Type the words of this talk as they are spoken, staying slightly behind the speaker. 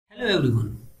Hello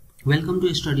everyone, welcome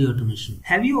to Study Automation.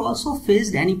 Have you also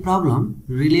faced any problem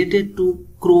related to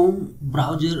Chrome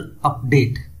browser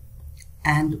update,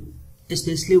 and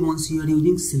especially once you are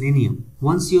using Selenium?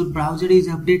 Once your browser is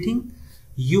updating,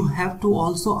 you have to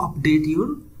also update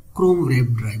your Chrome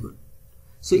WebDriver.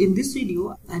 So in this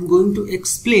video, I am going to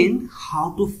explain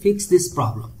how to fix this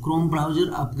problem, Chrome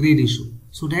browser upgrade issue,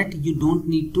 so that you don't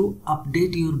need to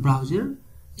update your browser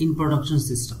in production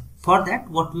system. For that,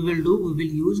 what we will do, we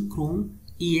will use Chrome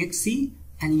exe,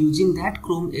 and using that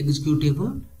Chrome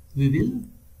executable, we will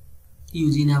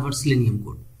use in our Selenium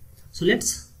code. So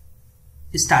let's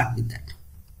start with that.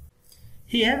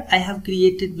 Here I have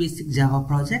created basic Java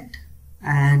project,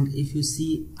 and if you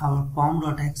see our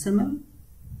pom.xml,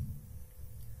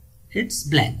 it's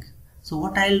blank. So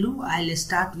what I'll do, I'll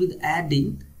start with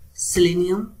adding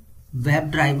Selenium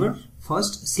WebDriver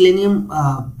first, Selenium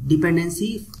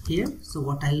dependency here. So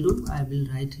what I'll do, I will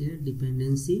write here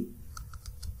dependency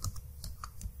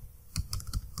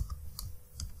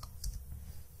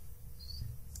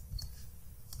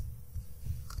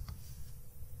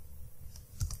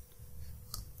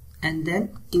and then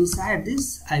inside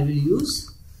this I will use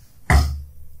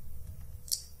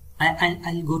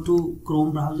I'll go to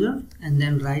Chrome browser and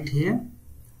then write here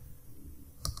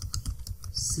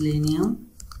Selenium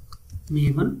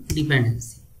Maven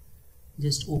dependency.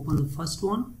 Just open the first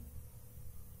one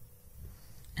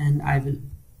and I will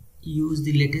use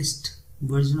the latest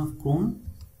version of Chrome.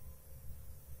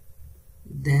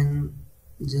 Then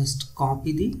just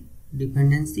copy the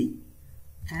dependency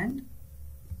and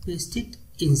paste it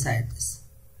inside this.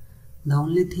 The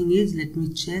only thing is, let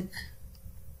me check.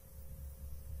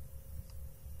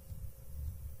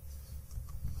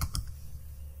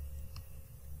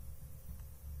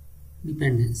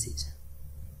 Dependencies.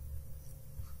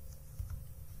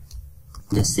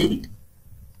 Just save it.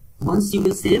 Once you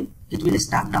will save, it will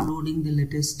start downloading the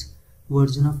latest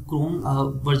version of Chrome,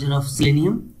 version of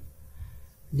Selenium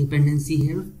dependency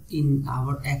here in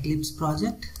our Eclipse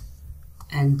project,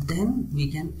 and then we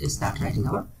can start writing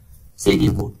our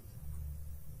Selenium code.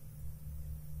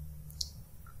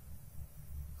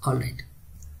 Alright,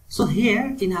 so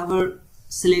here in our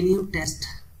Selenium test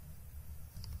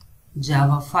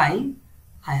Java file,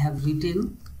 I have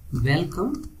written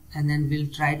welcome, and then we'll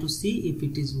try to see if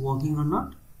it is working or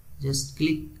not. Just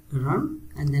click run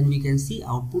and then we can see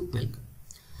output welcome.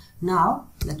 Now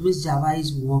that means Java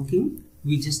is working.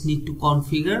 We just need to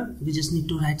configure, we just need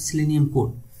to write Selenium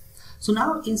code. So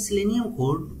now in Selenium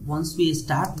code, once we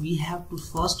start, we have to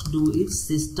first do is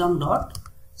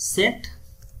system.set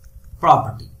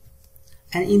property,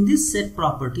 and in this set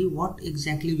property, what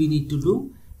exactly we need to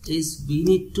do is we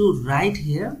need to write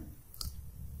here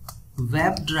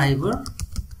WebDriver.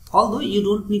 Although you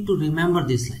don't need to remember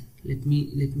this line, let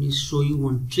me show you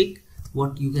one trick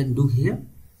what you can do here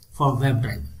for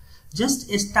WebDriver.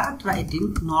 Just start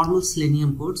writing normal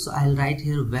Selenium code. So I'll write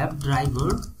here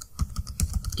WebDriver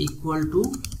equal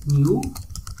to new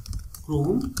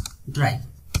Chrome driver,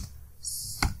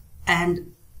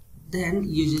 and then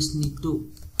you just need to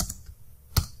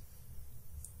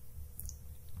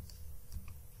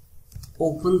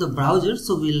open the browser.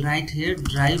 So we'll write here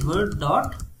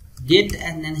driver.get,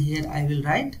 and then here I will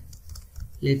write,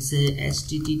 let's say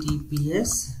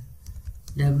https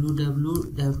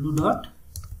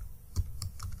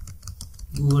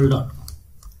www.google.com.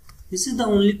 This is the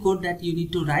only code that you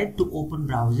need to write to open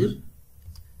browser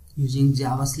using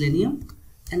Java Selenium.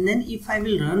 And then if I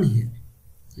will run here,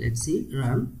 let's see,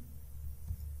 run.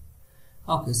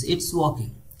 Okay, so it's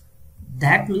working.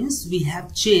 That means we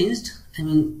have changed,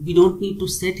 we don't need to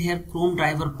set here Chrome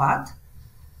driver path,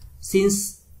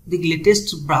 since the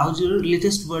latest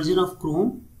version of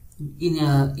Chrome in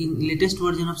latest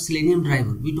version of Selenium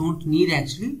driver, we don't need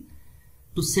actually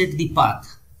to set the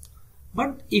path.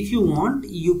 But if you want,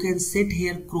 you can set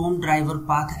here Chrome driver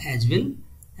path as well,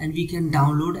 and we can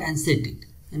download and set it.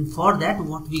 And for that,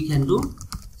 what we can do,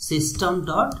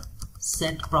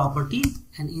 system.set property,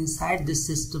 and inside this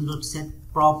system.set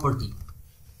property,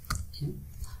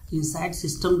 inside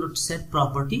system.set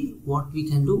property, what we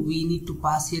can do, we need to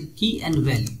pass here key and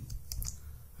value,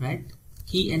 right?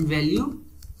 Key and value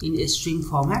in a string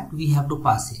format we have to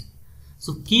pass here.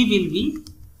 So key will be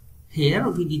here,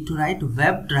 we need to write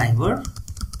WebDriver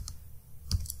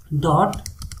dot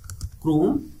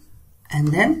Chrome and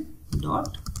then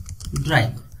dot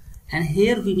driver, and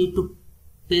here we need to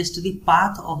paste the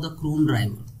path of the Chrome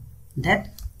driver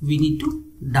that we need to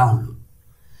download.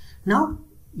 Now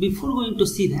before going to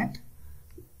see that,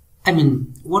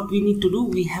 what we need to do,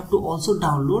 we have to also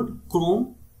download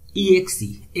Chrome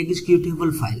exe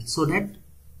executable file, so that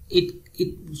it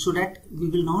so that we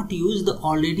will not use the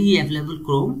already available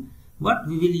Chrome, but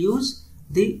we will use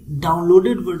the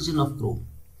downloaded version of Chrome.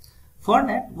 For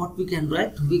that, what we can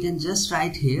write, we can just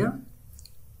write here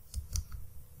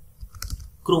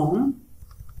Chrome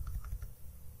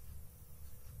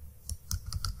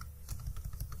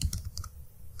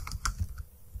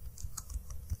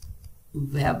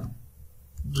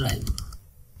WebDriver.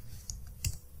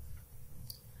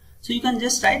 So you can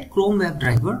just write Chrome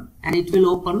WebDriver and it will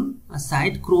open a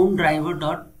site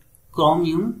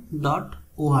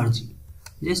chromedriver.chromium.org.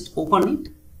 Just open it,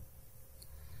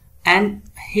 and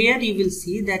here you will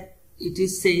see that it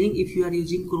is saying if you are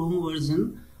using Chrome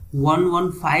version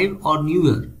 1.15 or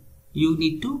newer, you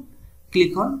need to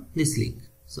click on this link.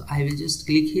 So I will just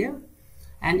click here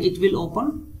and it will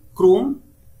open Chrome,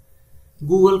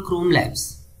 Google Chrome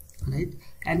Labs, right?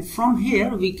 And from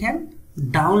here we can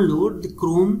download the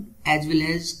Chrome as well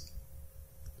as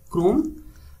Chrome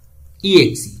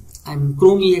EXE.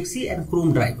 Chrome EXE and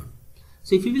Chrome driver.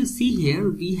 So if you will see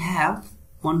here, we have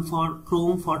one for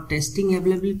Chrome for testing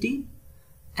availability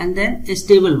and then a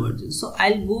stable version. So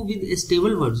I'll go with a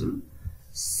stable version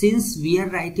since we are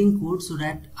writing code so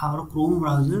that our Chrome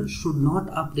browser should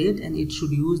not update and it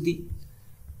should use the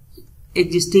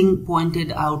existing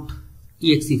pointed out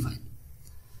exe file.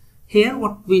 Here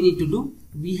what we need to do,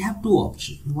 we have two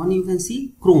options. One, you can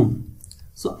see Chrome.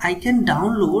 So I can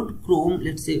download Chrome,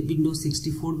 let's say Windows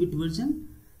 64-bit version.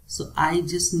 So I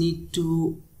just need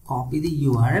to copy the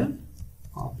URL,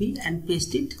 copy and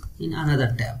paste it in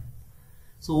another tab.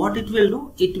 So what it will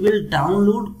do, it will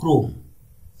download Chrome.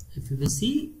 If you will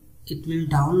see, it will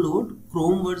download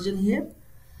Chrome version here,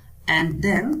 and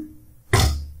then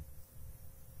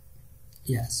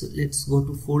yeah, so let's go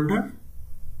to folder,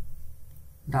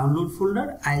 download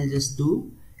folder. I'll just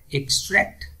do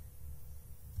extract.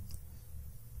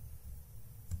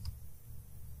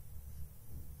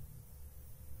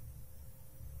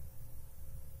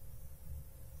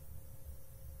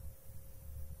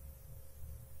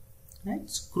 Right,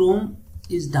 so Chrome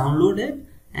is downloaded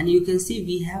and you can see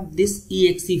we have this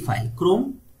exe file,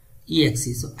 Chrome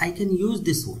exe. So I can use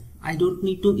this one. I don't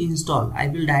need to install. I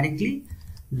will directly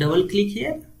double click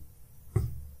here.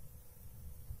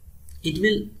 It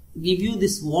will give you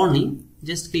this warning.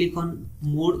 Just click on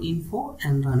more info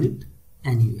and run it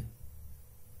anyway.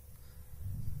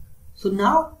 So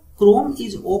now Chrome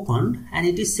is opened and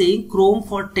it is saying Chrome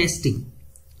for testing,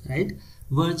 right?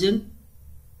 Version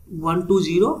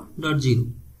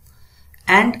 120.0,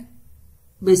 and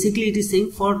basically it is saying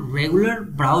for regular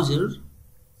browsing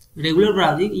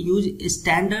use a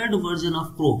standard version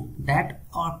of Chrome that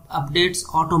updates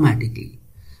automatically,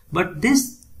 but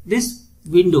this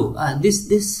window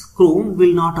this Chrome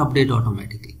will not update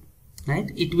automatically, right?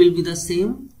 It will be the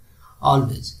same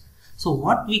always. So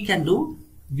what we can do,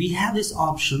 we have this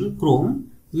option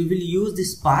Chrome, we will use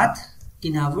this path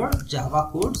in our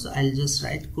Java code. So I'll just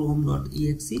write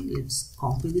chrome.exe. Let's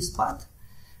copy this path,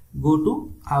 go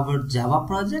to our Java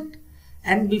project,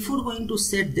 and before going to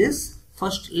set this,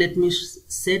 first let me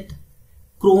set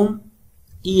Chrome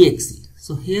EXE.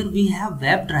 So here we have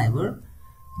WebDriver.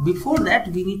 Before that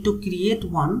we need to create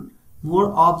one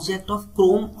more object of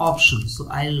Chrome options. So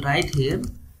I'll write here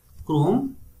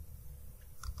Chrome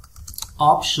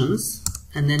options,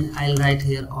 and then I'll write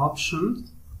here options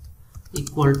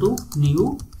equal to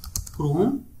new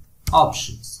Chrome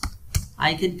options.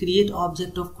 I can create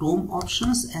object of Chrome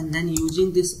options and then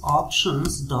using this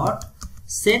options dot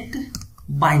set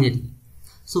binary.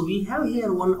 So we have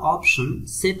here one option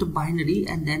set binary,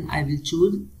 and then I will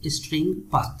choose a string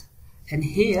path, and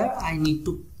here I need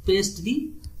to paste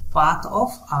the path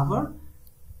of our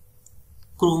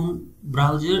Chrome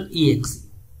browser exe,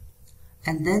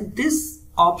 and then this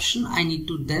option I need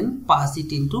to then pass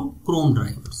it into Chrome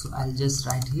driver. So I'll just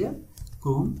write here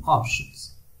Chrome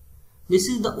options. This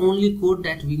is the only code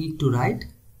that we need to write,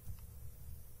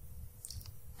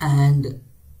 and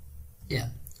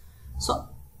yeah, so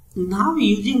now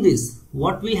using this,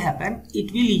 what will happen,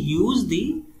 it will use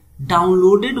the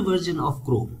downloaded version of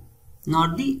Chrome,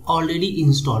 not the already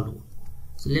installed one.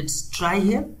 So let's try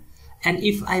here, and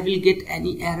if I will get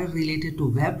any error related to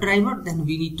WebDriver, then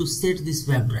we need to set this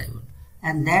WebDriver,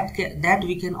 and that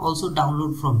we can also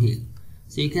download from here.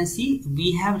 So you can see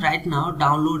we have right now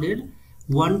downloaded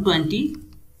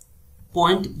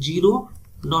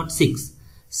 120.0.6.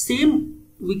 Same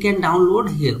we can download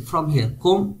here from here,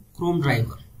 Chrome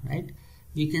driver, right?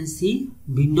 We can see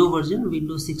window version,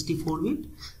 Windows 64-bit,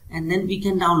 and then we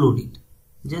can download it.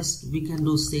 Just we can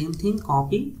do same thing,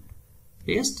 copy,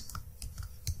 paste,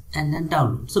 and then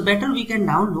download. So better we can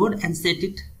download and set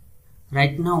it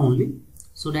right now only,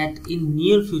 so that in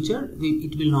near future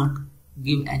it will not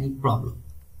give any problem.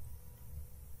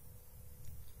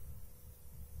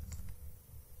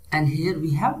 And here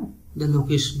we have the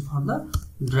location for the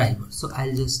driver. So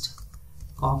I'll just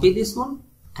copy this one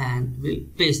and we'll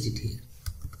paste it here.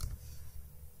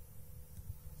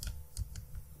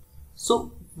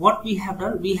 So what we have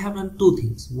done two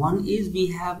things. One is we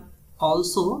have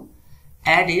also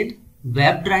added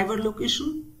WebDriver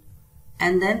location,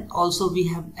 and then also we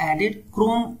have added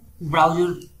Chrome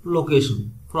browser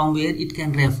location from where it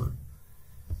can refer.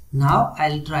 Now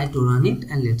I'll try to run it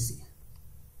and let's see.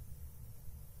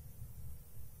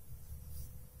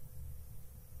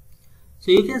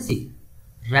 So you can see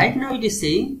right now it is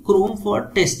saying Chrome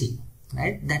for testing,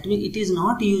 right? That means it is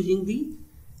not using the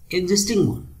existing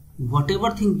one. Whatever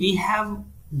thing we have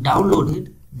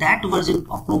downloaded, that version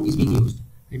of Chrome is being used.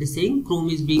 It is saying Chrome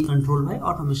is being controlled by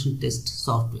automation test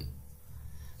software.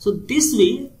 So this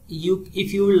way,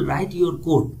 if you will write your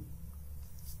code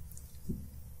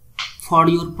for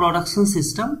your production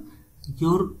system,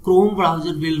 your Chrome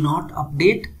browser will not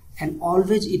update and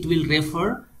always it will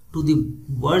refer to the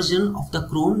version of the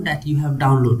Chrome that you have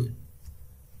downloaded.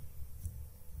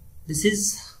 This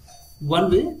is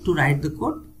one way to write the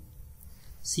code.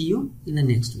 See you in the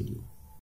next video.